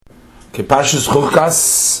Kepashus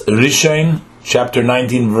Chukas Rishon, chapter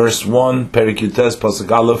 19, verse 1, Perik Yutes,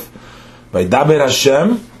 Pasuk Aleph, by Daber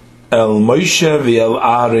Hashem El Moshe v'El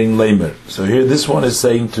Aaron Leimer. So here this one is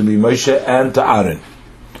saying to be Moshe and to Aaron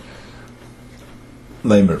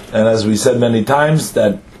Leimer. And as we said many times,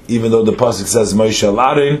 that even though the Pasuk says Moshe El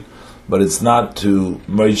Aaron, but it's not to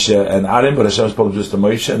Moshe and Aaron, but Hashem spoke just to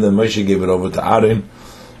Moshe, and then Moshe gave it over to Aaron,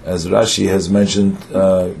 as Rashi has mentioned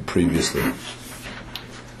previously.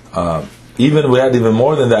 Even we had even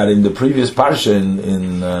more than that in the previous parsha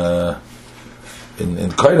in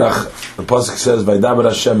Koirach. The pasuk says, "Vaydaber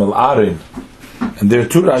Hashem el Aaron," and there are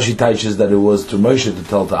two Rashi teaches that it was to Moshe to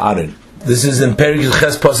tell to Aaron. This is in Perik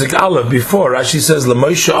Ches pasuk Aleph. Before Rashi says,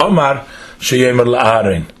 "LaMoshe Omar sheyemer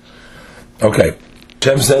la'Aaron." Okay,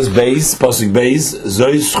 Hashem says, "Beis pasuk Beis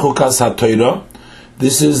Zois Chukas HaTorah."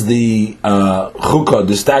 This is the Chukah,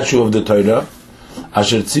 the statue of the Torah.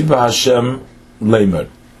 Asher tziva Hashem leimer,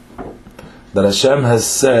 that Hashem has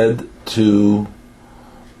said to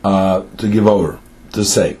give over, to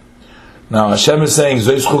say. Now Hashem is saying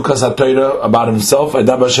Zois Chukas HaTorah about Himself.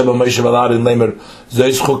 Vaydaber Hashem el Moshe v'el Aaron leimer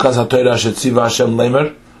Zois Chukas HaTorah asher tziva Hashem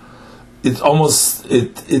leimer. It's almost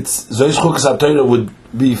it's Zois Chukas HaTorah would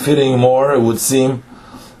be fitting more. It would seem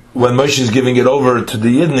when Moshe is giving it over to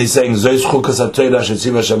the Yidden, he's saying Zois Chukas HaTorah asher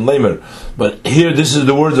tziva Hashem leimer. But here, this is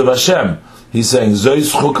the words of Hashem. He's saying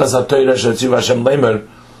Zois Chukas HaTorah asher tziva Hashem leimer.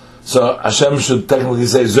 So Hashem should technically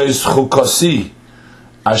say Zois Chukasi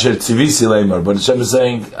Asher Tzivisi Leimer, but Hashem is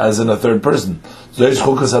saying as in a third person. Zois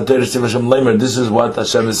Chukas HaTorah Tziv Hashem Leimer. This is what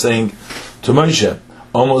Hashem is saying to Moshe,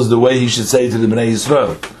 almost the way He should say to the Bnei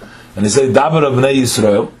Yisrael. And He said, "Daber of Bnei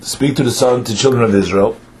Yisrael, speak to the son, to children of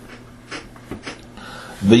Israel.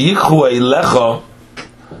 V'yikhu eilecha,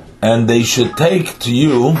 and they should take to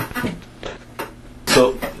you."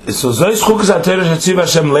 So Zois Chukas HaTorah Tziv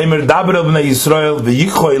Hashem Leimer, Daber of Bnei Yisrael,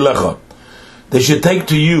 v'yikhu eilecha. They should take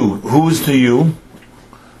to you. Who is to you?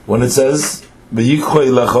 When it says v'yikhu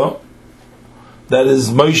eilecha, that is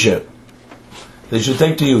Moshe. They should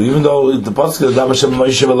take to you, even though the pasuk is Daber Hashem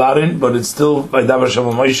Moshe v'el Aaron, but it's still by Daber Hashem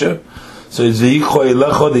Moshe. So it's v'yikhu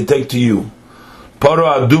eilecha. They take to you.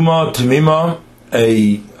 Paro aduma timima,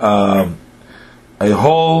 a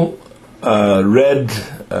whole red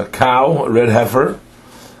cow, a red heifer.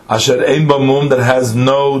 Asher ein bamum, that has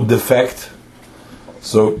no defect.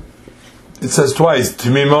 So it says twice,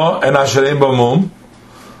 timima and asher ein bamum.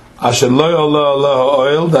 Asher lo yolah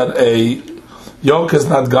oil, that a yoke has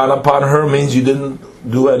not gone upon her, means you didn't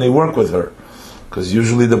do any work with her. Because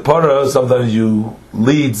usually the parah, sometimes you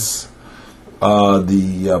leads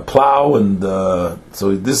the plow, and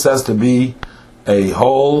so this has to be a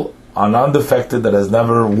whole, an undefected, that has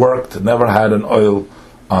never worked, never had an oil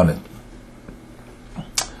on it.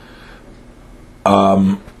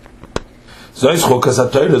 Zois Chukas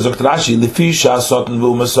HaTorah, Zokt Rashi, Lefi Sha'asoten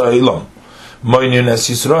v'u'masa'ilom Moinyon es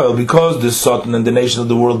Yisrael, because the Satan and the nation of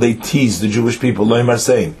the world, they tease the Jewish people. Loim are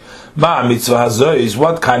saying, Ma mitzvah hazois,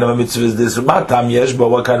 what kind of a mitzvah is this? Ma tam yesh ba,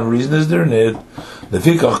 what kind of reason is there in it?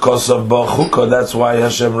 Lefikach kosav ba chukah, that's why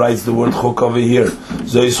Hashem writes the word chukah over here.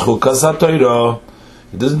 Zois Chukas HaTorah.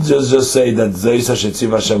 It doesn't just say that Zois asher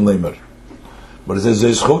tziv Hashem leimer, but it says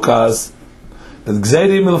Zois Chukas, that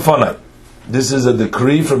gzeirim ilfonai. This is a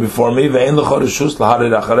decree from before me. You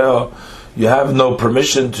have no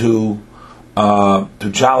permission to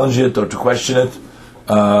challenge it or to question it.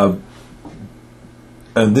 And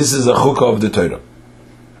this is a chukah of the Torah.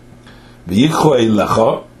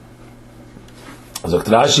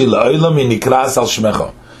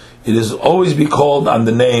 It is always be called on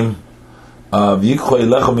the name of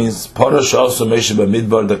Yikhu means Parash also Moshe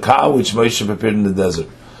b'midbar, the cow which Moshe prepared in the desert.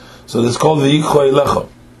 So it's called the Yikhu Eilecha.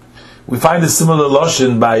 We find a similar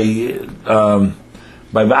lashon by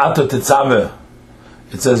V'ato Tetzaveh.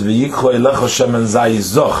 It says v'yikhu eilecha shemen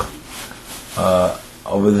zayis zoch.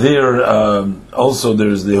 Over there, also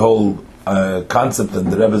there's the whole concept, and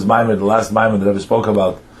the Rebbe's Maimer, the last Maimer the Rebbe spoke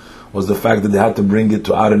about, was the fact that they had to bring it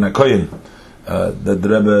to Aaron HaKohen. That the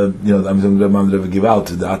Rebbe, the Rebbe give out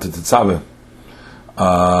to the Ato Tetzaveh,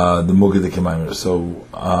 the Mugad Maimer. So,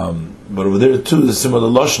 but over there too, the similar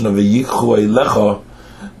lashon of v'yikhu eilecha,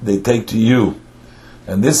 they take to you,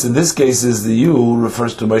 and this in this case is the you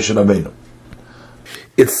refers to Moshe Rabbeinu.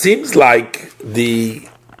 It seems like the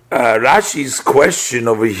Rashi's question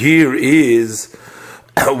over here is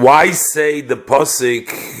why say the pasuk?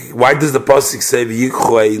 Why does the pasuk say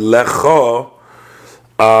v'yikhu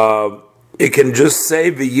eilecha? It can just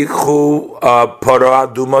say v'yikhu para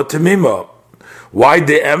aduma temima. Why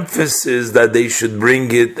the emphasis that they should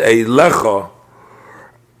bring it eilecha?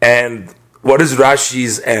 And what is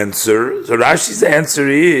Rashi's answer? So Rashi's answer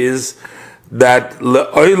is that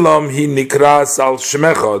le'olam hi nikras al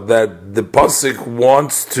shemecha, that the pasuk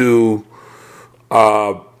wants to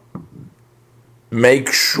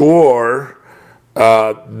make sure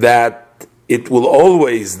that it will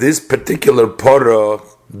always, this particular parah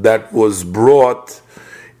that was brought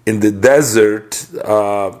in the desert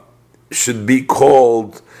should be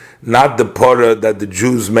called not the parah that the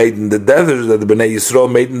Jews made in the desert, that the Bnei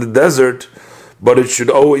Yisrael made in the desert, but it should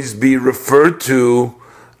always be referred to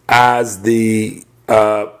as the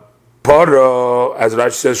parah, as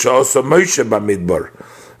Rashi says, she'osa Moshe b'midbar.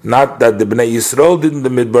 Not that the Bnei Yisrael did in the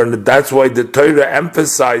midbar, and that's why the Torah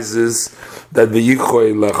emphasizes that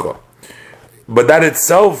v'yikcho elecha. But that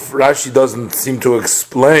itself, Rashi doesn't seem to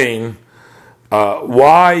explain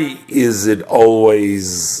why is it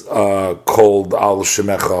always called al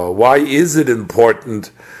shemecha? Why is it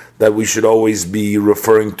important that we should always be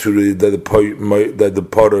referring to the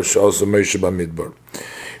parah also Moshe b'midbar?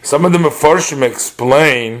 Some of the Mefarshim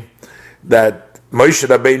explain that Moshe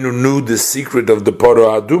Rabbeinu knew the secret of the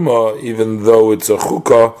parah aduma, even though it's a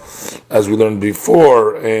chukah, as we learned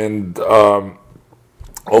before, and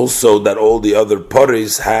also that all the other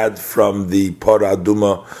paris had from the parah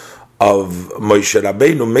aduma of Moshe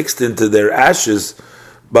Rabbeinu mixed into their ashes,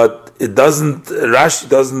 but it doesn't. Rashi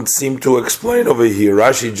doesn't seem to explain over here.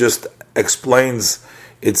 Rashi just explains,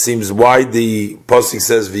 it seems, why the pasuk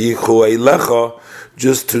says v'yichu eilecha,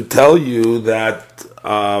 just to tell you that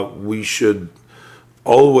we should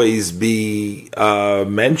always be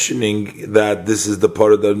mentioning that this is the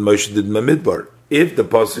part that Moshe did in the midbar. If the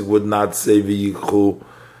pasuk would not say v'yichu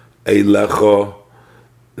eilecha,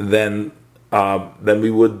 then we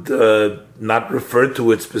would not refer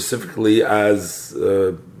to it specifically as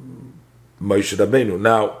Moshe Rabbeinu.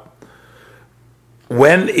 Now,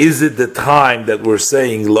 when is it the time that we're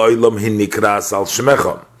saying Lo'ilam hin nikras al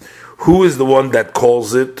shemecha? Who is the one that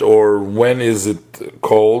calls it, or when is it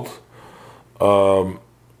called?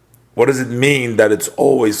 What does it mean that it's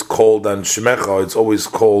always called on shemecha? It's always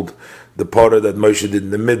called the parah that Moshe did in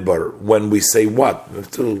the midbar. When we say what? We have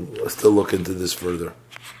to still look into this further.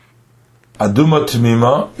 Aduma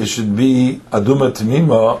Tamima, it should be Aduma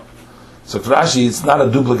Tamima. So for Rashi, it's not a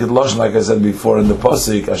duplicate lashon like I said before in the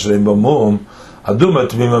pasuk Asherim Bamum. Aduma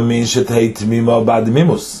Tamima means Shetei Tamima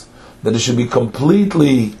Badimimus, that it should be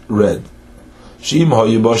completely red. Shim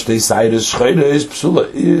Hoyibosh Cyrus Shcheiris Psula.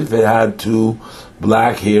 If it had two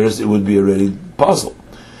black hairs, it would be already puzzle.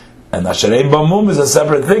 And Asherim Bamum is a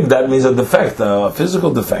separate thing. That means a defect, a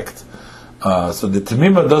physical defect. So the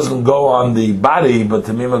tamima doesn't go on the body, but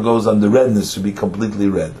tamima goes on the redness, to be completely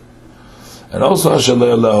red. And also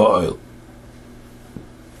Hashalei Aleho oil.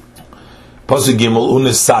 Pasuk Gimel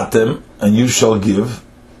Unis Satem, and you shall give.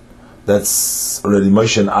 That's already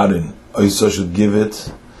Moshe and Aaron. Oisa should give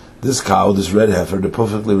it, this cow, this red heifer, the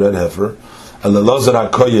perfectly red heifer, Elazar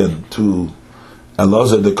HaKoyen, to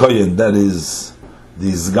Elazar the Koyen, that is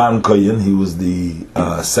the Zgan Koyen. He was the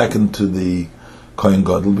second to the Kohen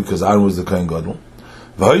Gadol, because Aaron was the Kohen Gadol.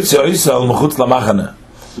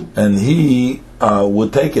 And he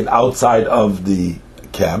would take it outside of the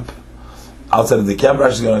camp. Outside of the camp,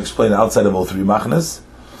 Rashi is going to explain outside of all three machnes.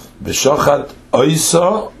 B'shochat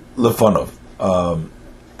oisa lefonov,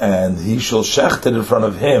 and he shall shecht it in front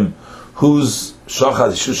of him. Who's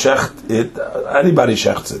shochat? He should shecht it. Anybody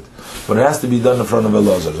shechts it, but it has to be done in front of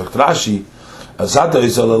Elazar. Zokt Rashi, asata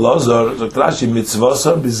oisa Elazar. Zokt Rashi,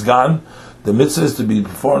 mitzvosar bizgan. The mitzvah is to be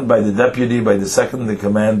performed by the deputy, by the second in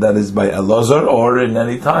command, that is by Elazar, or in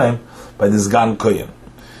any time by the Zgan Kohen.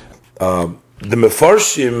 The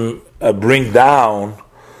Mefarshim bring down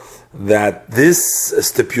that this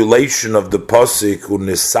stipulation of the pasuk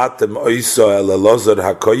Unisatem Oisa El Elazar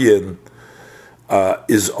HaKoyen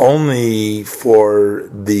is only for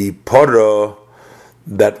the parah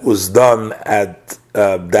that was done at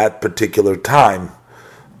that particular time.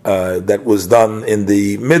 That was done in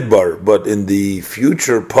the midbar, but in the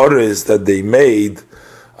future paras that they made,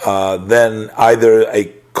 then either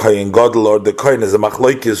a Kohen Gadol or the Kohen is a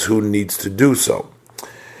machlokes who needs to do so.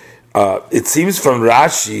 It seems from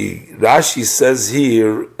Rashi says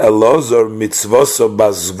here, Elazar mitzvoso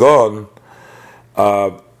bazgon,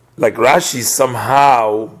 like Rashi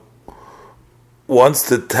somehow wants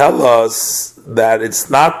to tell us that it's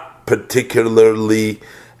not particularly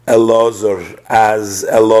Elazar as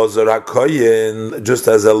Elazar HaKoyen, just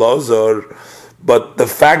as Elazar, but the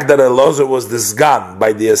fact that Elazar was the Zgan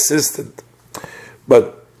by the assistant.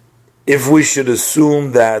 But if we should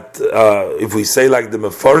assume that, if we say like the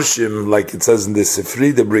Mefarshim, like it says in the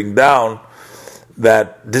Sifri, they bring down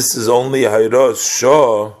that this is only Hayros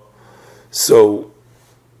Shah, so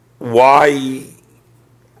why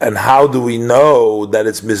And how do we know that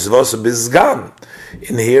it's Mizvos Bizgan?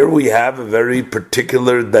 In here we have a very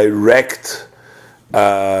particular, direct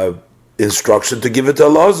instruction to give it to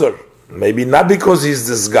Elazar. Maybe not because he's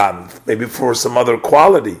the Zgan, maybe for some other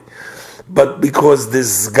quality, but because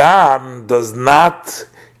this Zgan does not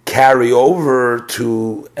carry over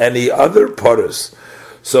to any other Paras.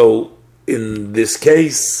 So in this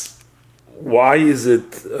case, why is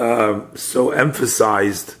it so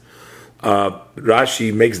emphasized?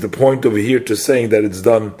 Rashi makes the point over here to saying that it's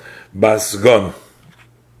done Basgan.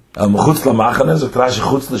 Chutz la'machanes, Rashi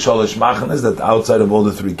chutz l'shalosh machanes, that outside of all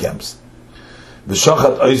the three camps.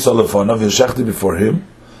 V'shochat oisol lefonav, v'shechti before him.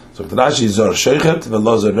 So Rashi zar sheichet,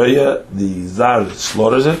 v'lozar reya, the zar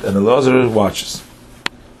slaughters it, and the lozar watches.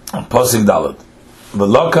 Posik dalet.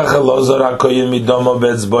 V'lokach elozar hakoyin midomo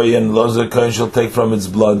be'etzboy, and lozar koyin shall take from its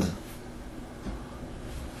blood,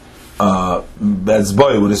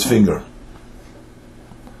 be'etzboy, with his finger.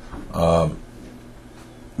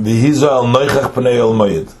 V'hizo al noichach pnei el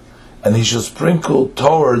moyed, and he shall sprinkle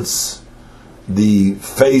towards the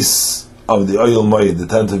face of the oil moed, the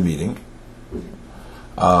tent of meeting,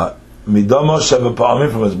 midamo sheva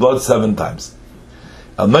pa'amim, from his blood 7 times.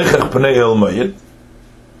 Al neichach pnei el moed,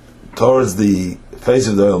 towards the face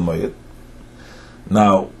of the oil moed.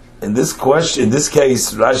 Now, in this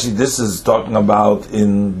case, Rashi, this is talking about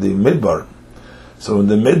in the midbar. So in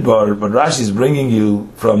the midbar, but Rashi is bringing you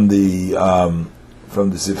from the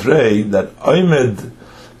Sifrei that Oymed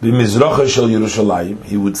b'mizracha shel Yerushalayim,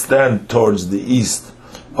 he would stand towards the east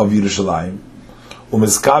of Yerushalayim,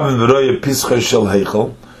 u'miskaven v'roye pischa shel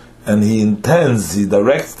heichel, and he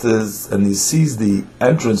directs and he sees the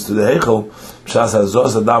entrance to the heichel, p'shas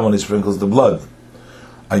hazos adam, when he sprinkles the blood.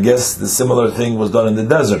 I guess the similar thing was done in the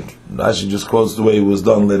desert. Rashi just quotes the way it was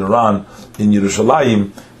done later on in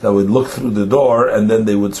Yerushalayim, that would look through the door and then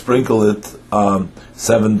they would sprinkle it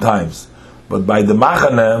 7 times. But by the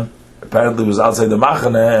Machane, apparently it was outside the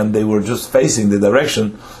Machane, and they were just facing the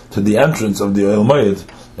direction to the entrance of the Oil Moed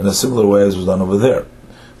in a similar way as was done over there.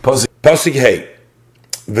 Pasuk Hey,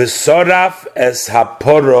 V'soraf es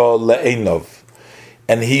haporo le'enov,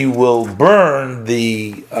 and he will burn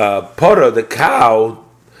the poro, the cow,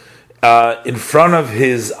 in front of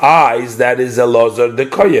his eyes. That is Elazar the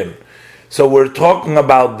Kohen. So we're talking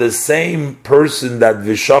about the same person that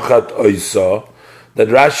V'shochat oisa, that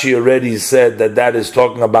Rashi already said that is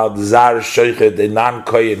talking about Zar Sheichet, a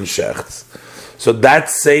non-Kohen Shechts. So that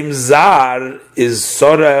same Zar is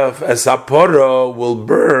Soref as Haporo, will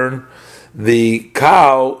burn the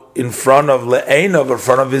cow in front of Le'enov, in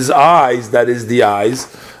front of his eyes, that is the eyes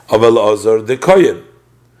of Elazar the Kohen.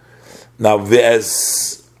 Now,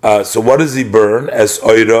 so what does he burn? As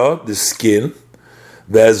Oira, the skin,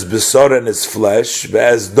 Ve'ez Besor, and his flesh,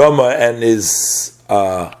 Ve'ez Doma, and his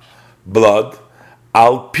blood,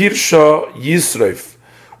 Al Pirsha Yisref,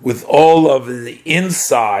 with all of the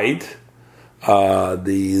inside,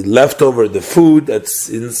 the leftover, the food that's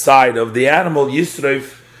inside of the animal,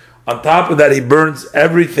 Yisref. On top of that, he burns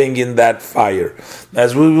everything in that fire.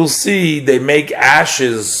 As we will see, they make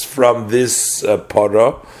ashes from this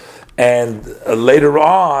para, and later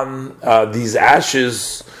on, these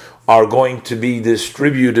ashes are going to be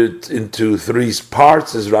distributed into 3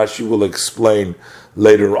 parts, as Rashi will explain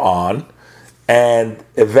later on. And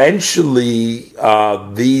eventually,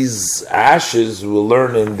 these ashes, we'll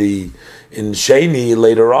learn in Sheni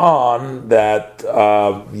later on, that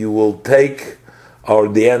you will take, or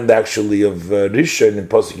the end actually of Rishon in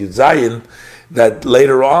Pasuk Yud Zayin, that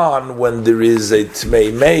later on, when there is a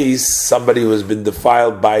Tmei mace, somebody who has been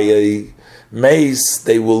defiled by a mace,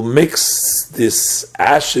 they will mix this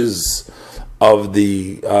ashes of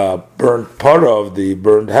the burnt para, of the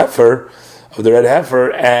burnt heifer, of the red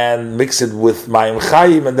heifer, and mix it with Mayim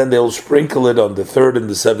Chayim, and then they'll sprinkle it on the 3rd and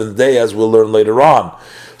the 7th day, as we'll learn later on.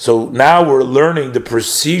 So now we're learning the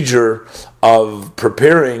procedure of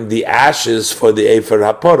preparing the ashes for the Efer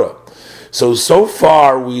HaPorah. So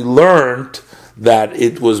far we learned that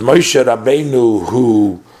it was Moshe Rabbeinu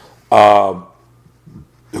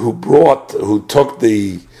who took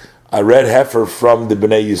the red heifer from the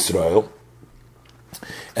Bnei Yisrael,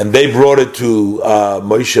 and they brought it to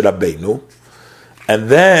Moshe Rabbeinu, and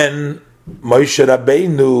then Moshe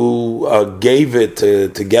Rabbeinu gave it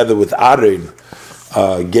together with Aaron,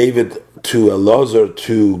 gave it to Elazar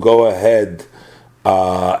to go ahead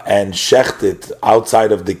and shecht it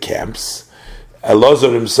outside of the camps.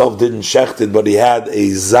 Elazar himself didn't shecht it, but he had a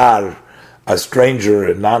zar, a stranger,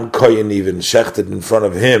 a non-kohen even, shecht it in front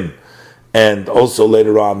of him, and also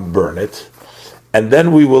later on burn it. And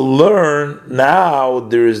then we will learn, now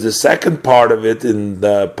there is the second part of it in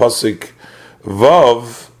the Pasuk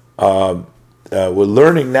Vav, we're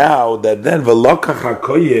learning now that then Velokach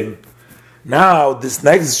HaKoyin, now this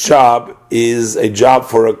next job is a job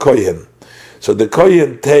for a Kohen. So the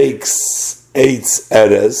Kohen takes 8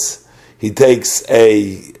 eres, he takes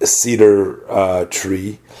a cedar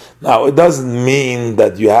tree. Now it doesn't mean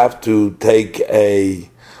that you have to take a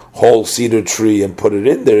whole cedar tree and put it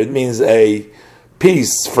in there. It means a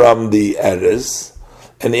piece from the eres.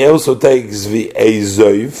 And he also takes the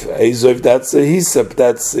azov. Azov, that's a hyssop,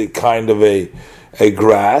 that's a kind of a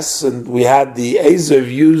grass. And we had the azov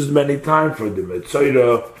used many times for the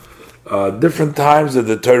Metzora, different times that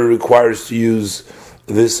the Torah requires to use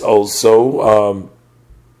this also.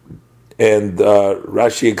 And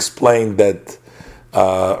Rashi explained that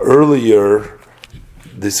earlier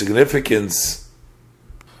the significance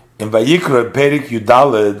in Vayikra Perik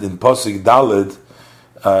Yudalid, in Posik Dalid,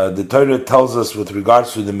 the Torah tells us with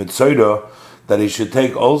regards to the Metzora that he should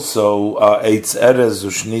take also Eitz Erez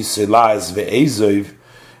Ushni Selaz Ve'ezov,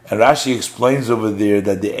 and Rashi explains over there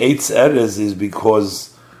that the Eitz Erez is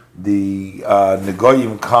because the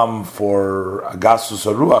Negoyim come for Agasus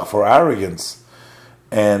Aruach, for arrogance,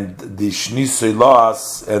 and the Shni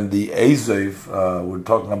Selaz and the Ezov, we're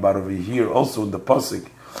talking about over here also in the Pasuk,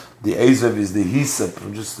 the Ezov is the Hyssop,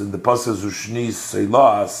 just in the Pasuk Ushni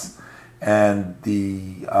Selaz, and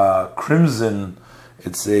the crimson,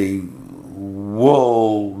 it's a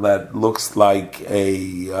wool that looks like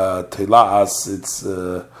a telas. It's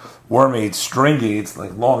wormy, it's stringy, it's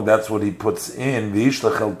like long. That's what he puts in. This is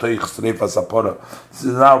now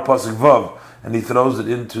pasuk vav, and he throws it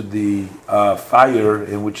into the fire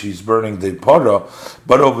in which he's burning the pora.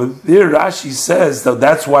 But over there, Rashi says that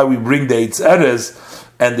that's why we bring the eitz eres.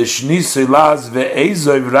 And the Shni Selaz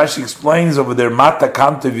ve'ezov, Rashi explains over there, Mata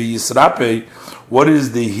Kante v'yisrape, what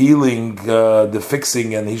is the healing, the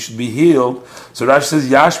fixing, and he should be healed. So Rashi says,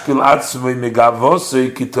 Yashpil atzmei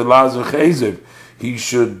megavosei kitolaz v'chezov. He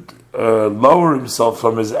should lower himself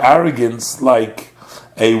from his arrogance like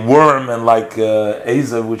a worm and like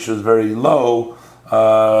Ezov, which was very low.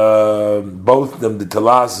 Both of them, the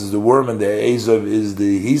telas is the worm and the Ezov is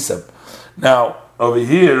the hyssop. Now, over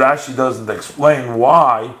here, Rashi doesn't explain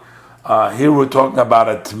why. Here we're talking about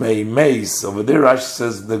a Tmei Meis. Over there, Rashi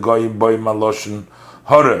says the Goyim Boy Maloshin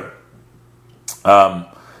Horror.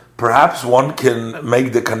 Perhaps one can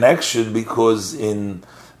make the connection because in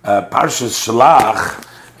Parshas Shlach,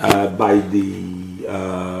 by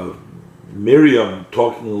the Miriam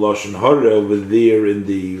talking Loshin Horror over there in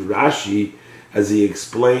the Rashi, as he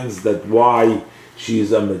explains that why she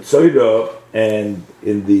is a Metzora, and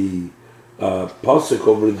in the pasuk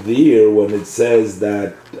over there when it says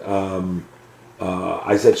that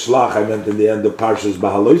I said shlach, I meant in the end of Parshas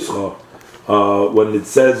Bahaloischa, when it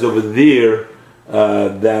says over there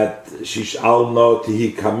that shishal no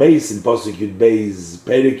tihi kameis in pasuk Yud Beis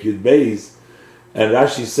Perik Yud Beis, and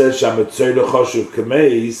Rashi says shametzoyda choshuv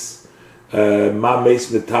kameis ma meis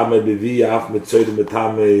metame bevia af metzoyda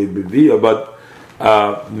metame bevia, but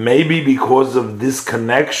maybe because of this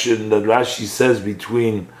connection that Rashi says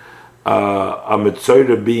between a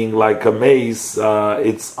Metzora being like a mace,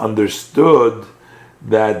 it's understood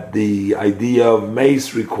that the idea of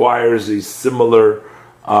mace requires a similar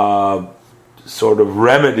sort of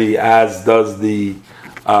remedy as does the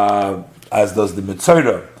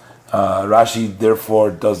Metzora. Rashi therefore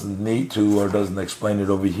doesn't need to, or doesn't explain it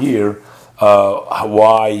over here,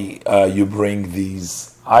 why you bring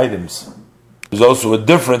these items. There's also a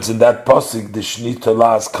difference in that pasuk. The Shni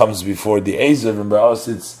Telas comes before the Ezov, and by us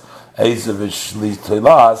it's Ezov and Shni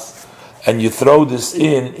Telas, and you throw this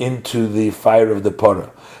into the fire of the Porah.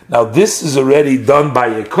 Now this is already done by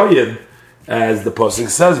a Kohen, as the pasuk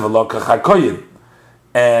says, V'lokach HaKoyin,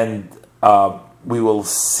 and we will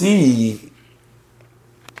see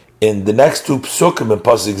in the next two psukim, in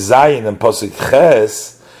pasuk Zayin and pasuk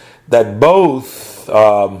Ches, that both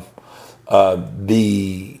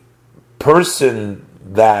the person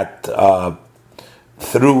that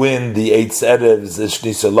threw in the Eitz Erevs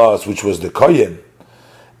Shni Selas, which was the Kohen,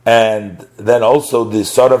 and then also the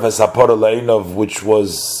sort of a Sapora Leinov, which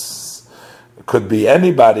could be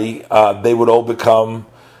anybody, they would all become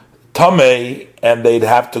Tomei, and they'd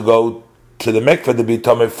have to go to the mikveh to be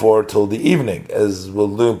Tomei for till the evening, as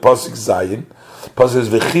we'll do in Pasuk Zayin. Pasuk is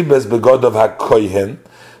V'chibes Begodov HaKohen.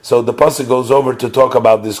 So the pasuk goes over to talk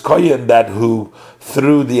about this Kohen that who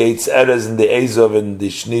threw the Eitz Erez and the Ezov and the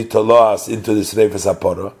Shni Toloas into the Sreifas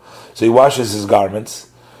HaPorah. So he washes his garments.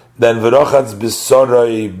 Then V'rochatz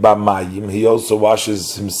B'soroi B'mayim, he also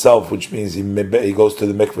washes himself, which means he goes to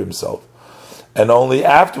the mikveh himself. And only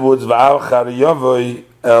afterwards V'al Yovoi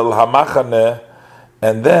El Hamachaneh,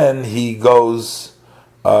 and then he goes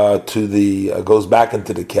goes back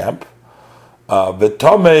into the camp.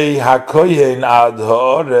 V'tomei hakoyen ad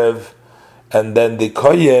ha'orev, and then the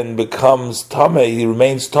kohen becomes tamei. He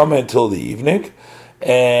remains tamei until the evening,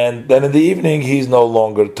 and then in the evening he's no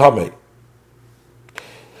longer tamei.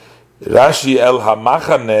 Rashi el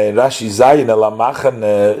hamachane, Rashi Zayin el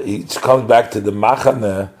hamachane. He comes back to the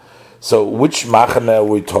machane. So which machane are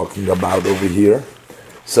we talking about over here?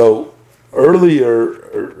 So earlier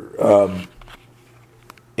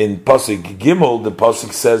in Pasuk Gimel, the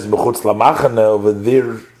Pasuk says mechutz lamachane. Over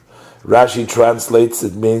there, Rashi translates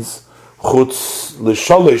it means chutz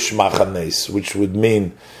l'sholish machanes, which would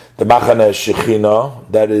mean the machane Shechina,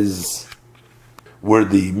 that is where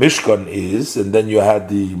the Mishkan is, and then you had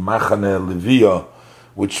the machane Leviyah,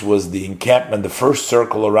 which was the encampment, the first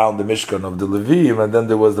circle around the Mishkan of the Levim, and then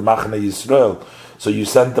there was the machane Yisrael. So you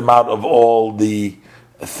sent them out of all the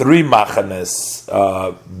three machanes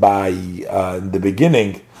in the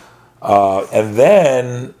beginning, and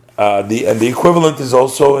then the equivalent is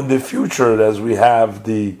also in the future, as we have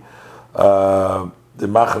the machane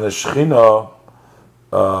Shechina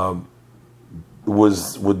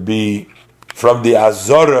would be from the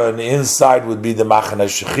Azora, and inside would be the machane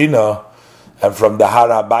Shechina, and from the Har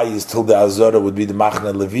HaBayis till the Azora would be the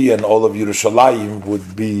machane Levi, and all of Yerushalayim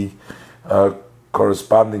would be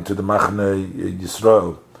corresponding to the machane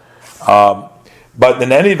Yisrael. But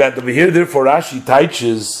in any event, over here, therefore, Rashi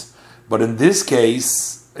teaches, but in this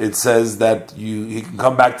case, it says that he can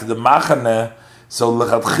come back to the machane. So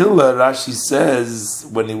lechatchila, Rashi says,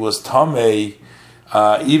 when he was tamei,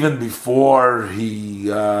 even before he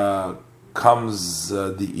comes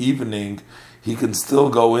the evening, he can still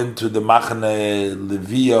go into the machane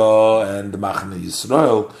Leviyah and the machane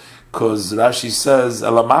Yisrael, because Rashi says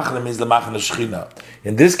ela machane means the machane Shechina.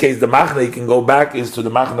 In this case, the machane he can go back is to the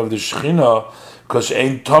machane of the Shechina, because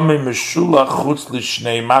ein tamei meshulach chutz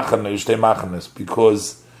lishnei machanes,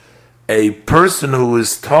 because a person who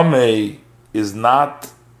is tamei is not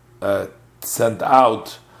sent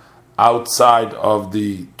out outside of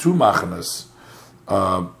the two machanes,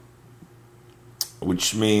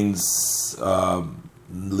 which means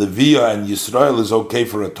Leviyah and Yisrael is okay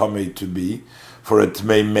for a tamei to be, for a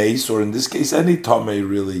tmei meis, or in this case any tamei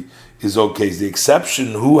really is okay. The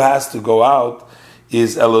exception who has to go out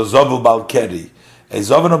is Elozovu Balkeri. A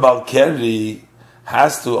Zovenu Balkeri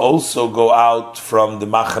has to also go out from the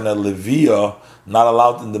machane Leviyah, not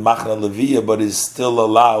allowed in the machane Leviyah, but is still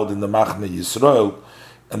allowed in the machane Yisrael.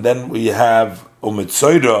 And then we have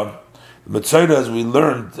Umetzoira. Metzoira, as we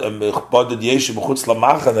learned, Rashi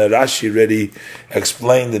already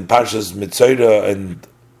explained in Parshas Metzoira, and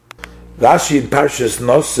Rashi in Parshas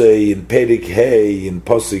Nosei, in Perik Hey, in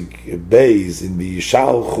Posik Beis, in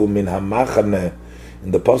V'yishalchu min hamachane,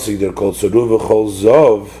 in the Posik they're called Soruv v'chol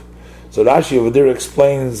Zov. So Rashi over there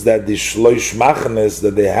explains that the shloish machanes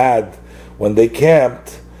that they had when they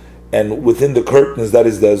camped, and within the curtains, that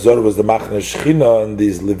is the Azor was the machane Shechina, and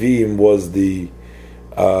these Levim was the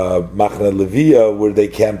machane Leviyah, where they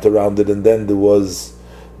camped around it, and then there was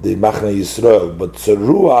the machane Yisrael. But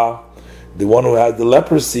Tzarua, the one who had the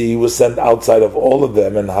leprosy, was sent outside of all of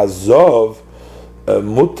them, and Hazov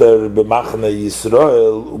muter b'machane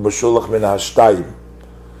Yisrael u'meshulach min hashtayim.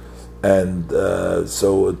 And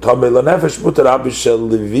so Tamei lanefesh muter abishel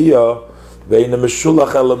Leviyah ve'ina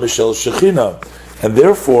meshulach ela mishel Shechina. And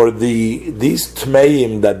therefore, these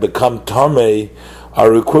tmeim that become tamei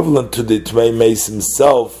are equivalent to the tmei meis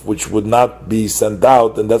himself, which would not be sent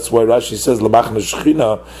out, and that's why Rashi says lemachne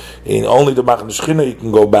shechina. In only the machne shechina you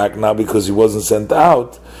can go back now because he wasn't sent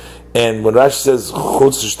out. And when Rashi says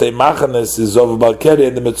chutz shtei machanes is over balkeri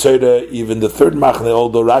and the Metzoira, even the third machne,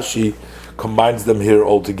 although Rashi combines them here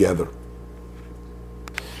all together.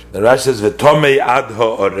 Then Rashi says v'tomei ad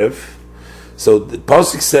ha'orev. So the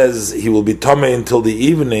Pasuk says he will be tamei until the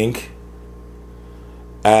evening,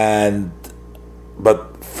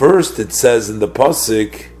 but first it says in the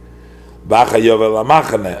Pasuk,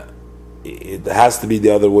 it has to be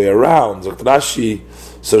the other way around. Rashi,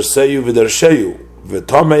 Sorseyu v'darsheyu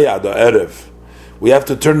v'tamei ad ha'erev. We have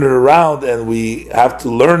to turn it around and we have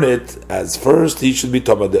to learn it as first he should be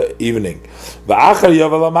tamei the evening.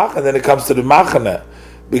 Then it comes to the machane,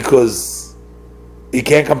 because he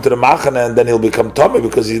can't come to the machane and then he'll become tamei,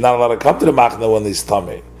 because he's not allowed to come to the machane when he's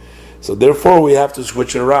tamei. So therefore we have to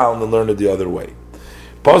switch it around and learn it the other way.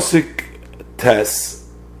 Pasuk Ches.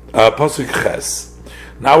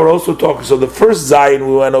 Now we're also talking. So the first Zayin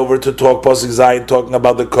we went over to talk Pasuk Zayin, talking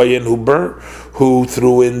about the kohen who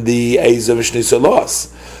threw in the Eis of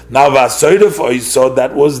Shnisalos. Now Vasoidov, so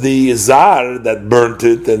that was the Zar that burnt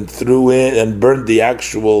it and threw in and burnt the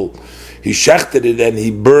actual. He shechted it and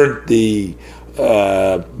he burnt the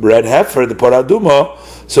red heifer, the paraduma.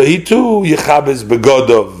 So he too yichabes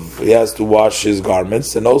begodov. He has to wash his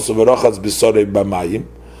garments, and also v'rochatz b'sorei b'mayim.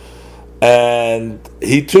 And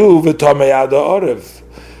he too v'tomei ad ha'orev.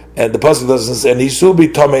 And the pasuk doesn't say, and he shall be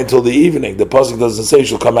tomei until the evening. The pasuk doesn't say he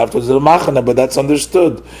shall come afterwards to the machane, but that's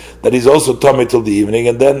understood that he's also tomei till the evening,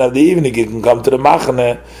 and then at the evening he can come to the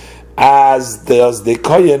machane as does the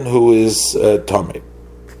kohen who is tomei.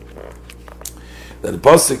 Then the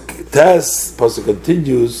pasuk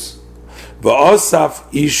continues, va'osaf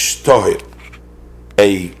ish tohir.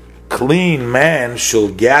 A clean man shall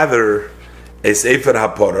gather a sefer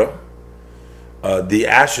hapora, the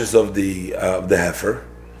ashes of the heifer.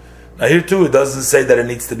 Now here too, it doesn't say that it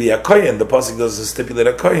needs to be a kohen. The pasuk doesn't stipulate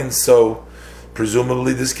a kohen, so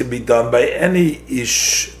presumably this can be done by any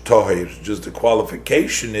ish tohir. Just the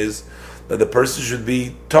qualification is that the person should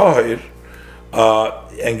be tohir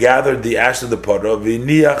and gather the ash of the parah.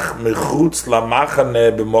 V'niach mechutz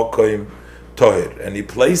lamachane b'mokoim tohir, and he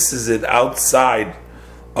places it outside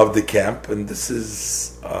of the camp. And this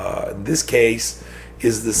is in this case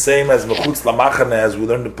is the same as mechutz lamachane, as we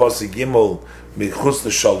learned in pasuk Gimel. Michus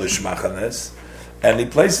l'sholish machanes, and he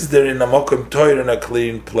places there in a mokum toir, in a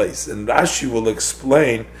clean place. And Rashi will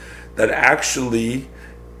explain that actually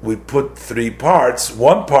we put three parts.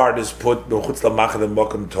 One part is put michutz l'machane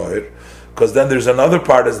mokum toir, because then there's another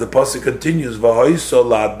part as the pasuk continues. V'hoiso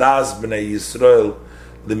la'adas b'nei Yisrael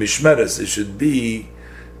l'mishmeres. It should be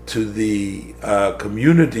to the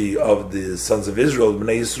community of the sons of Israel,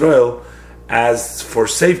 b'nei Yisrael, as for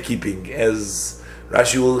safekeeping. As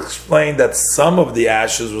Rashi will explain that some of the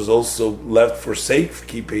ashes was also left for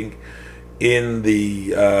safekeeping in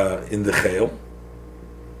the chayil,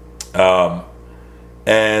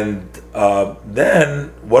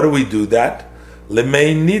 then what do we do that?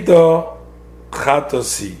 Lemeinido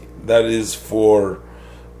chatosi, that is for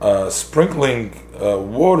sprinkling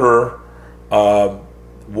water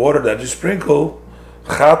that you sprinkle.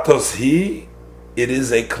 Chatosi, it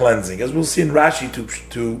is a cleansing, as we'll see in Rashi,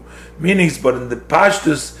 two meanings, but in the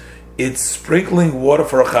Pashtus, it's sprinkling water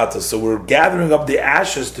for a chatas. So we're gathering up the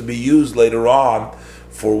ashes to be used later on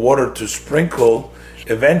for water to sprinkle.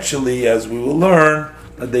 Eventually, as we will learn,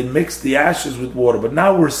 that they mix the ashes with water. But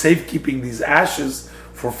now we're safekeeping these ashes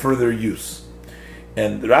for further use.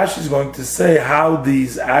 And Rashi is going to say how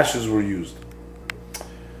these ashes were used.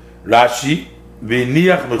 Rashi,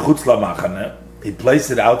 v'niach mechutz lamachane, he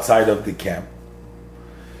placed it outside of the camp.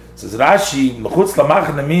 Says Rashi, mechutz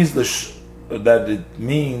lamachane means that it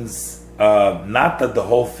means not that the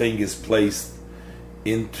whole thing is placed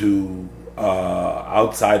into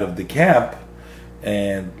outside of the camp,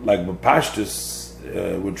 and like Pashtus,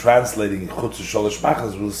 we're translating chutz sholosh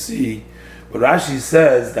machas. We'll see, but Rashi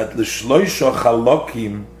says that l'shloisha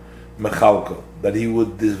chalokim mechalko, that he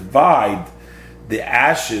would divide the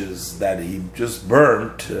ashes that he just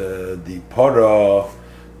burnt, the parah,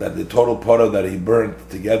 that the total parah that he burnt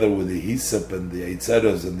together with the hyssop and the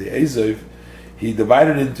eitzeros and the ezev, he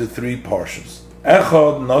divided into three portions.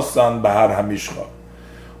 Echod nosan bahar hamishcha.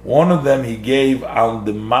 One of them he gave on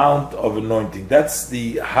the Mount of Anointing. That's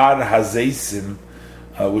the Har Hazeisim,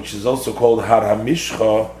 which is also called Har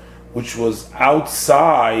Hamishcha, which was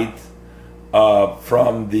outside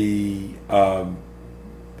from the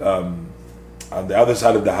on the other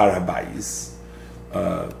side of the Har Habayis.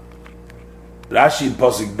 Rashi in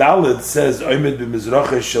Pasuk Dalet says, "Oimed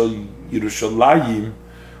b'mizracha shel Yerushalayim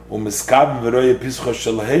u'miskabim v'roye pischa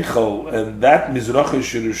shel heichal," and that mizracha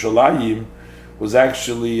shel Yerushalayim was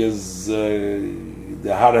actually as the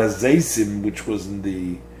Har Hazeisim, which was in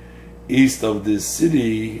the east of the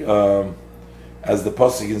city, as the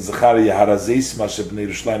pasuk in Zechariah, Har Hazeisim asher b'nei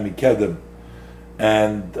Yerushalayim mikedem.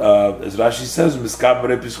 And as Rashi says, "Miskabim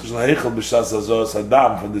v'roye pischa shel heichal b'shas hazor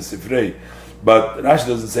sadam," from the Sifrei. But Rashi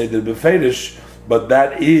doesn't say the beferish, but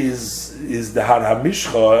that is the Har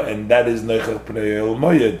Hamishcha, and that is Neichach Pnei El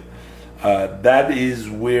Moyed. That is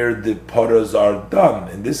where the potters are done.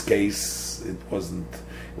 In this case, it wasn't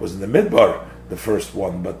the Midbar, the first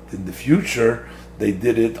one, but in the future they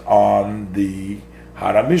did it on the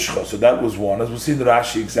Har Hamishcha. So that was one. As we'll see in the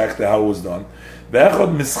Rashi exactly how it was done. And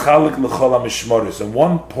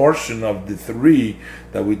one portion of the three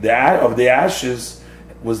of the ashes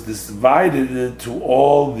was divided to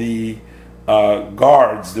all the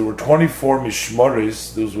guards. There were 24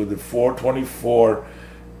 mishmoris. Those were the 24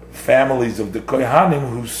 families of the Kohanim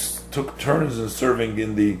who took turns in serving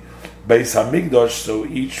in the Beis Hamikdash. So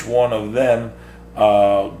each one of them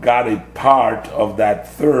got a part of that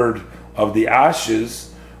third of the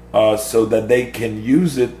ashes, so that they can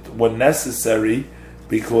use it when necessary,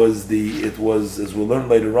 because it was, as we'll learn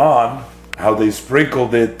later on, how they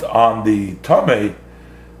sprinkled it on the Tameh.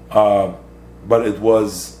 but it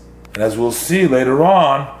was, and as we'll see later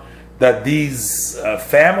on, that these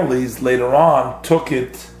families later on took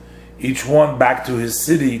it, each one back to his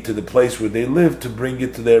city, to the place where they lived, to bring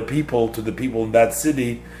it to their people, to the people in that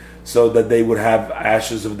city, so that they would have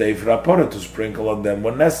ashes of the Ephra Porah to sprinkle on them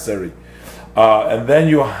when necessary. And then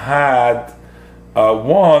you had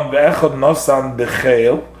one, Ve'echad Nosan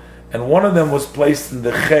B'Cheil, and one of them was placed in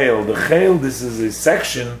the Cheil. The Cheil, this is a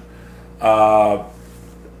section outside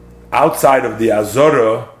of the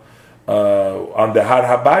Azorah, on the Har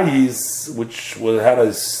Habayis, which had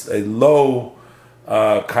a low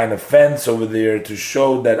kind of fence over there to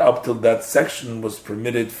show that up till that section was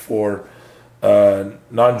permitted for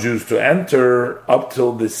non-Jews to enter, up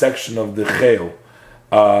till the section of the Cheil.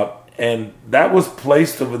 And that was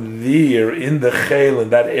placed over there in the Cheil, in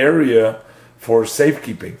that area, for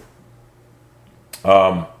safekeeping.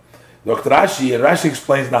 Dr. Rashi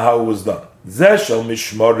explains now how it was done. Zeshel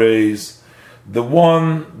Mishmores, the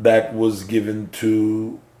one that was given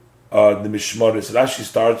to the Mishmores. Rashi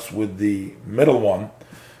starts with the middle one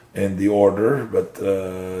in the order, but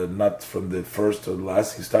not from the first to the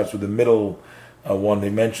last. He starts with the middle one. He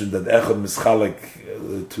mentioned that Echad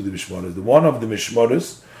Mischalek to the Mishmores. The one of the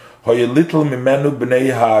Mishmores, Hoyelitl Mimenu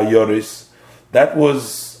Bnei HaYoris, that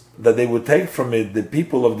was that they would take from it the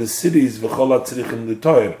people of the cities, V'chol HaTzrichim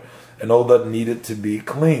L'Toyer, and all that needed to be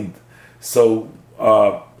cleaned. So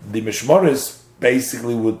the Mishmores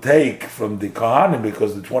basically would take from the Kohanim,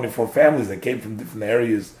 because the 24 families that came from different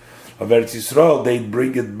areas of Eretz Yisrael, they'd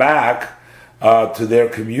bring it back to their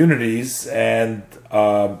communities, and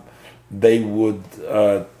they would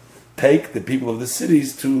take the people of the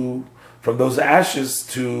cities from those ashes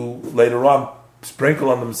to later on sprinkle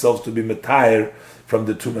on themselves to be metayer from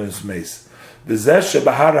the Tumas Mace. The Zeshe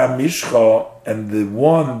Bahar HaMishcha, and the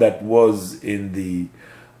one that was in the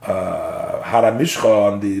Har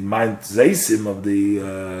HaMishcha, on the Mount Zeisim of the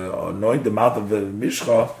anointed, the mount of the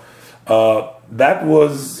Mishcha, that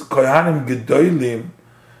was Kohanim Gedolim,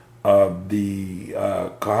 the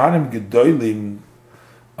Kohanim Gedolim,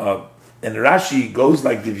 and Rashi goes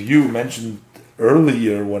like the view mentioned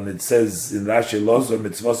earlier when it says in Rashi Lozo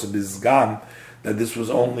Mitzvos Bizgan, that this was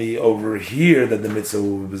only over here that the mitzvah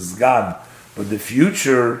was gone, but the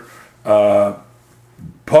future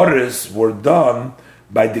Poris were done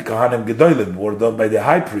by the Kohanim Gedolim, were done by the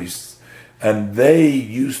high priests, and they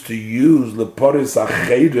used to use the Poris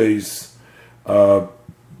Acheres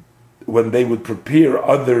when they would prepare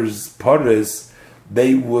others' Poris.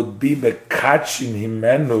 They would be Mekachin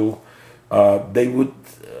Himenu. They would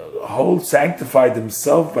sanctify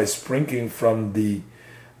themselves by sprinkling from the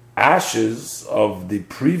ashes of the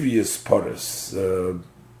previous Poris.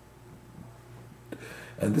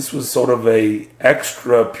 And this was sort of a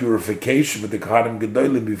extra purification with the Kohanim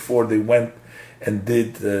Gedolim before they went and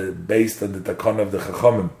did based on the Takon of the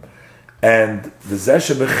Chachamim. And the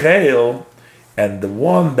Zeshe B'Cheil, and the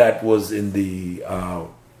one that was in the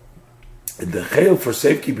Cheil for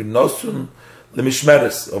safekeeping, Nosun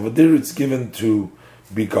L'Mishmeres. Over there it's given to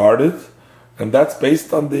be guarded, and that's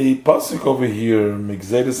based on the pasuk over here,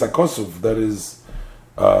 Migzeres HaKosov, that is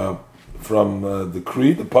from the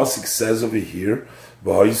Creed. The pasuk says over here,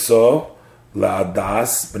 V'hoiso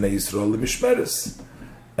la'adas b'nei Yisrael l'mishmeres.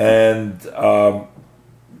 And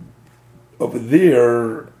over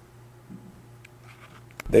there,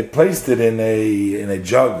 they placed it in a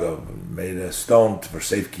jug made of stone for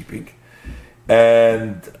safekeeping.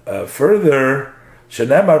 And further,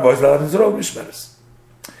 Shenemar v'hoiso la'adas Yisrael l'mishmeres.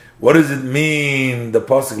 What does it mean? The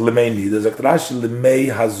pasuk lemeini, there's a Rashi lemei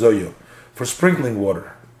hazoyo, for sprinkling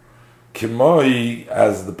water. Kimoi,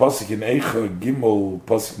 as the pasuk in Eicha Gimel,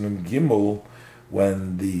 pasuk Nun Gimel,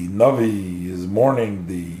 when the Navi is mourning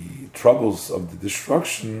the troubles of the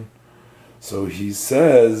destruction, so he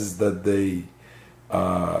says that they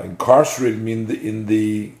incarcerated me in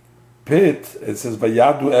the pit. It says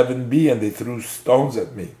Vayadu Evan Bi, and they threw stones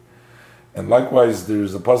at me. And likewise,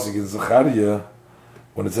 there's a pasuk in Zechariah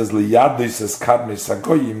when it says Liyadu, says Kadme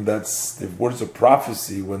Sagoyim. That's the words of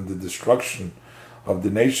prophecy when the destruction of the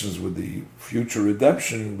nations with the future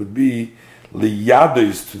redemption would be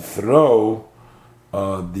Liyadu, to throw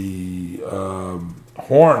the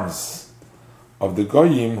horns of the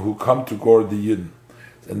Goyim who come to gore the Yidden.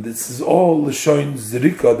 And this is all L'shoin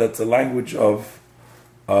Zrika, that's a language of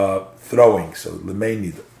throwing, so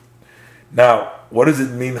L'meinid. Now, what does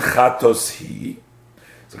it mean, Chatos Hi?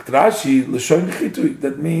 So Rashi, L'shoin Chitu,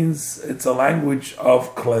 that means it's a language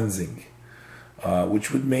of cleansing.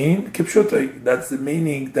 Which would mean kipshutai. That's the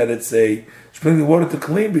meaning, that it's a sprinkling water to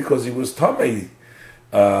clean because he was tamei.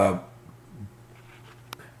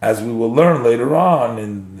 As we will learn later on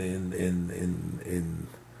in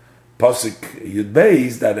Pasuk Yud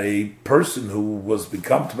Beis that a person who was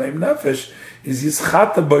become Tmeim Nefesh is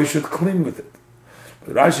Yischata boy should clean with it.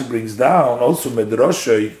 But Rashi brings down also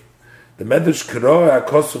Medrashay, the Medrash Keroa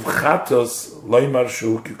Kosov Chatos Loimar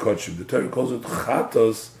Shu Kikochim. The Torah calls it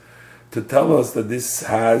Chatos to tell us that this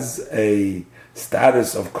has a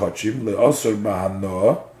status of Kochim, Le'osor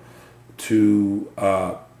Mahanoah, to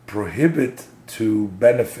prohibit to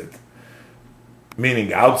benefit.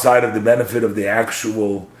 Meaning outside of the benefit of the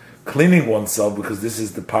actual cleaning oneself, because this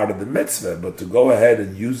is the part of the mitzvah, but to go ahead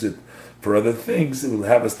and use it for other things, it will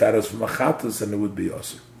have a status from a chatus and it would be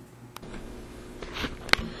awesome.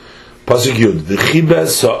 Pasuk Yud,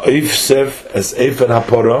 v'chibes ha'oifsef es efer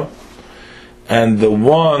hapora, and the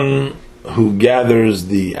one who gathers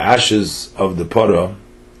the ashes of the pora,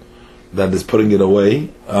 that is putting it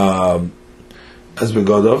away, as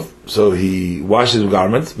begodov, so he washes his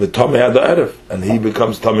garments, v'tomei ad ha'erev, and he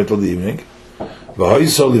becomes tomei till the evening.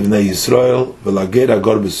 V'hoisol livnei Yisrael, v'lager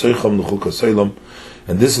agor b'soichom l'chuk ha'soilom,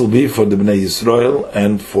 and this will be for the Bnei Yisrael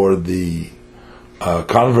and for the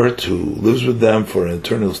convert who lives with them for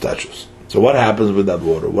eternal statues. So what happens with that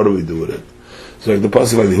water? What do we do with it? So like the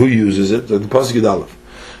pasuk, like who uses it? Like the pasuk Yud Aleph,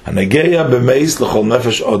 Hanegeya b'meis l'chol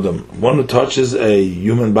nefesh odom, one who touches a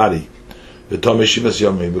human body, v'tomei shivas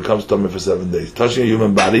yomim, becomes tomei for 7 days. Touching a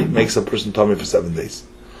human body makes a person tomei for 7 days.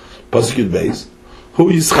 Pasuk Yud Beis,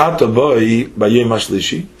 hu yischata boi b'yom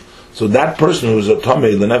hashlishi. So that person who is a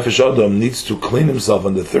tomei l'nefesh odom needs to clean himself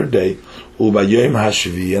on the 3rd day, u'bayom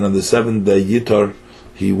hashvi, and on the 7th day yitor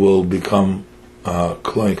he will become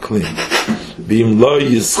clean. B'im lo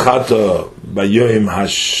yischata b'yom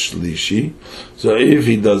hashlishi. So if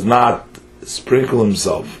he does not sprinkle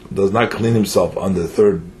himself, does not clean himself on the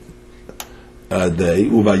 3rd day,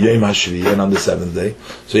 u'bayom hashvi, and on the 7th day,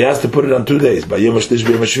 so he has to put it on 2 days, b'yom hashlish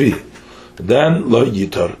b'yom hashvi. Then lo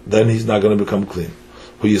yitor, then he's not going to become clean.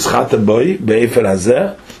 Who is chata boy be'efer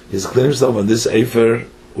hazeh, he's clean himself on this efer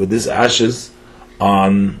with this ashes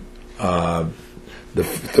on the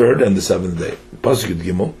 3rd and the 7th day. Pasuk Yud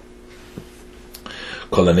Gimel.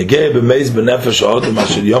 Kol hanegeh b'meis b'nefesh odom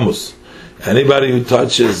asher yomus. Anybody who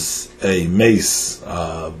touches a mace,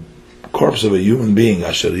 corpse of a human being,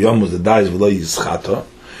 asher yomus, that dies v'lo yischata,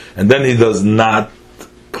 and then he does not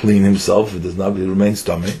clean himself, he remains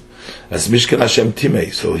tummy, as mishkan Hashem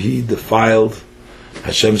timei, so he defiled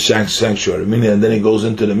Hashem's sanctuary, meaning, and then he goes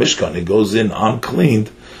into the Mishkan, he goes in uncleaned,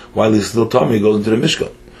 while he's still tummy, he goes into the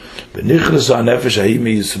Mishkan.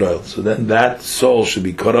 So then that soul should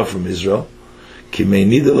be cut off from Israel, for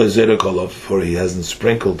he hasn't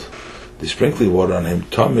sprinkled the sprinkling water on him.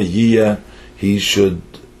 He shall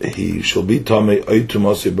be tummy, his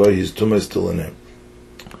tumah is still in him.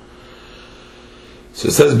 So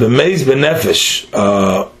it says, b'meis b'nefesh,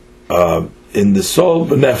 in the soul,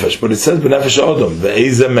 b'nefesh, but it says b'nefesh odom,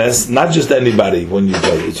 v'eizemes, not just anybody when you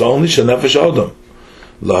die, it's only shenefesh odom.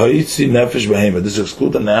 Lahayitzi nefesh behema, this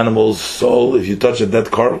excludes an animal's soul. If you touch a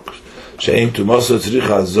dead corpse, she'im tumoso tzrich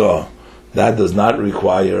hazah, that does not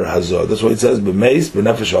require hazah. That's why it says b'meis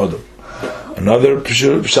b'nefesh odom. Another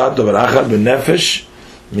pshat of rachad b'nefesh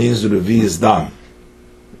means revi is dam.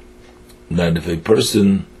 That if a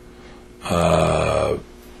person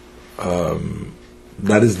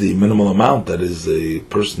that is the minimal amount that is a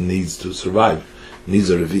person needs to survive, needs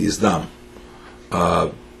a revi'is dam.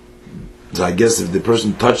 So I guess if the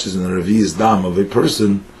person touches in a revi'is dam of a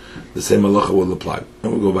person, the same halacha will apply.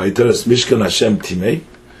 And we go by Teres Mishkan Hashem Timei,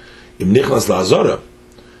 Im Nichnas LaAzora.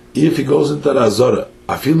 If he goes into the Azora,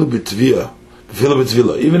 Afilu B'Tvila,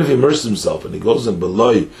 even if he immerses himself and he goes in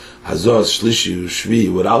Beloi Hazor Shlishi Shvi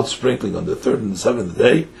without sprinkling on the 3rd and the 7th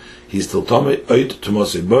day, he's still Tomei Oit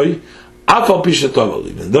Tumosei Boy.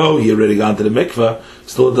 Even though he already gone to the mikveh,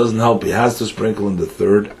 still it doesn't help. He has to sprinkle in the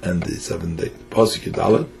 3rd and the 7th day. Pasuk Yud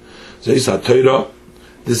Torah.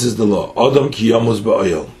 This is the law. Adam ki yamus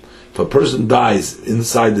ba'oil. If a person dies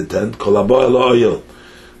inside the tent, kol ha'ba'oil ha'oil.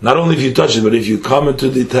 Not only if you touch it, but if you come into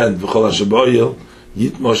the tent, v'chol ha'shaba'oil,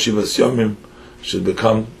 yitmo shivas yomim, should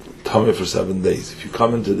become tameh for 7 days. If you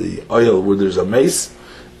come into the oil where there's a mace,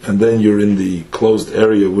 and then you're in the closed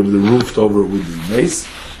area with the roofed over with the mace,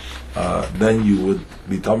 then you would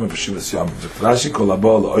be tameh for shivas yomim. V'trashi kol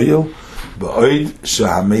ha'ba'oil ha'oil, ba'oid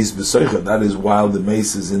she'hameis b'soicha. That is while the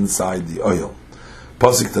mace is inside the oil.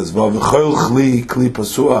 Pasuk Tazvav v'chol kli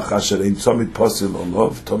pasuach asher ein tzomit pasil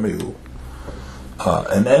olov tomehu.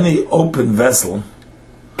 And any open vessel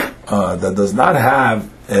that does not have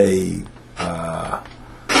a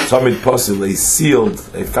tzomit pasil, a sealed,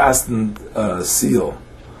 a fastened seal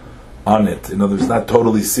on it, in other words, not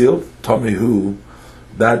totally sealed, tomehu,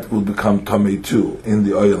 that will become tomei too in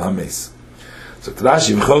the oil hames. So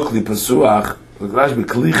Rashi v'chol kli pasuach The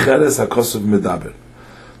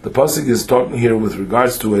pasuk is talking here with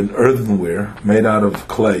regards to an earthenware made out of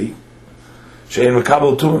clay. That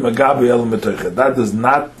does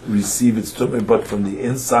not receive its tumah but from the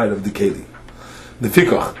inside of the keli. The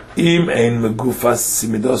fikach im ein megufas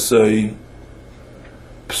simidosoi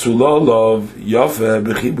psulolov yofe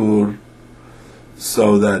bechibur,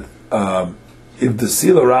 so that if the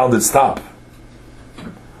seal around its top,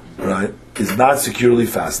 right, is not securely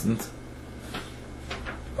fastened,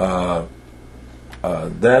 then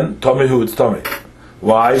tomehu, it's tomei.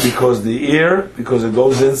 Why? Because it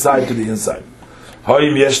goes inside to the inside. But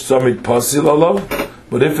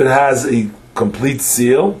if it has a complete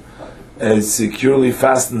seal, a securely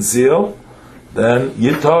fastened seal, then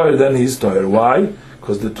yitar, then he's toyer. Why?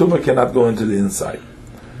 Because the tumah cannot go into the inside.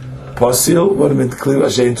 Pasil, what do you mean? Kliv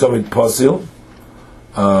ashein tomit pasil.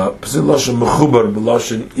 Pasil loshen mechubar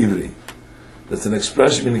b'loshen ivri. That's an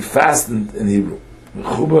expression meaning fastened in Hebrew.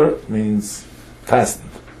 Mechubar means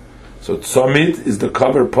fastened. So tzomit is the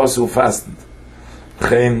cover, pasil fastened.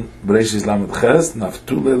 Chen Bereshis Lamed Ches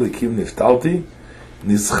Naftule Likim Niftalti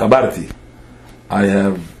Nischabarti. I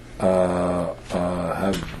have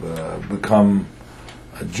become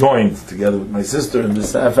joined together with my sister in the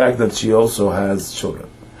fact that she also has children.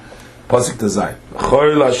 Pasuk Tezai.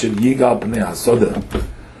 Choil Asher Yigal Pnei Hasoda,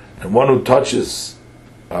 and one who touches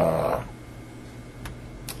on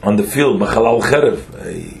the field B'Chalal Cherev,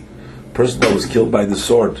 a person that was killed by the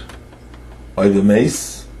sword, by the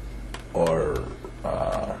mace, or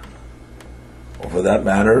for that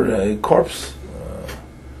matter, a corpse,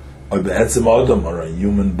 or be'etzem adam, or a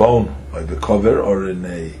human bone, or be'kover, or in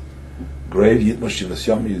a grave, yitmosh shivas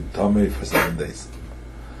yom, yitamei for 7 days.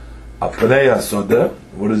 Apnei hasoda,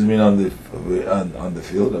 what does it mean on the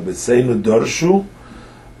field? Abetseinu dorshu,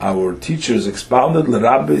 our teachers expounded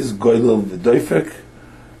l'rabbis goylel v'doifek,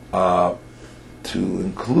 to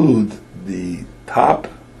include the top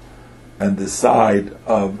and the side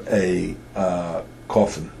of a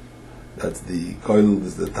coffin. That's the koil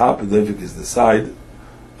is the top, and the is the side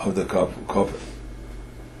of the coffin.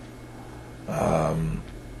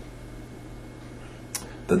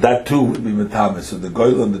 That too would be metame. So the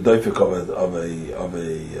koil and the doifik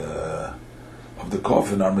of the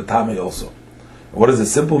coffin are metame also. And what is the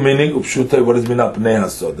simple meaning? Upshute. What does mean apnei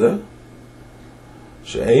hasoda?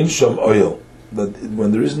 She'ein shom oil. That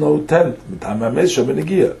when there is no tent, metame ames shom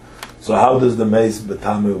enigia. So how does the mace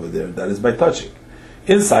betame over there? That is by touching.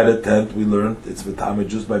 Inside a tent, we learned it's betame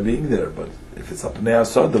just by being there. But if it's apnei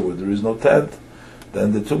hasoda where there is no tent,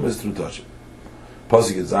 then the tumah is through touching.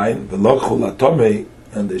 Pasuk Zayin v'lochul atomei,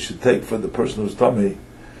 and they should take for the person who's tomei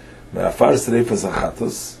me'afar streifas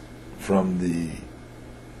achatos, from the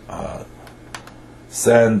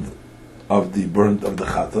sand of the burnt of the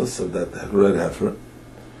chatos, of that red heifer,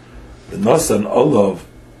 the nosan olav,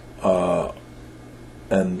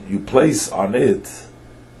 and you place on it,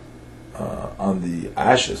 on the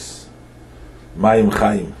ashes, mayim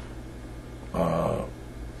chayim,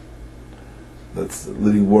 that's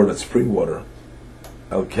living water, that's spring water,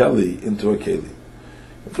 al keli, into a keli.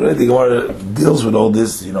 The Gemara deals with all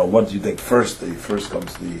this, what do you take first? First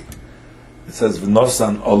comes it says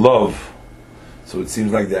v'nosan olav, so it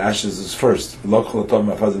seems like the ashes is first. V'lochol atom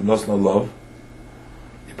afaz v'nosan olav,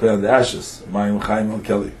 you put on the ashes, mayim chayim al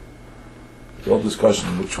keli. The whole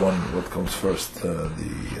discussion, what comes first, the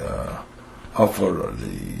offer or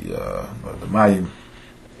the mayim.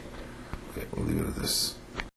 Okay, we'll leave it at this.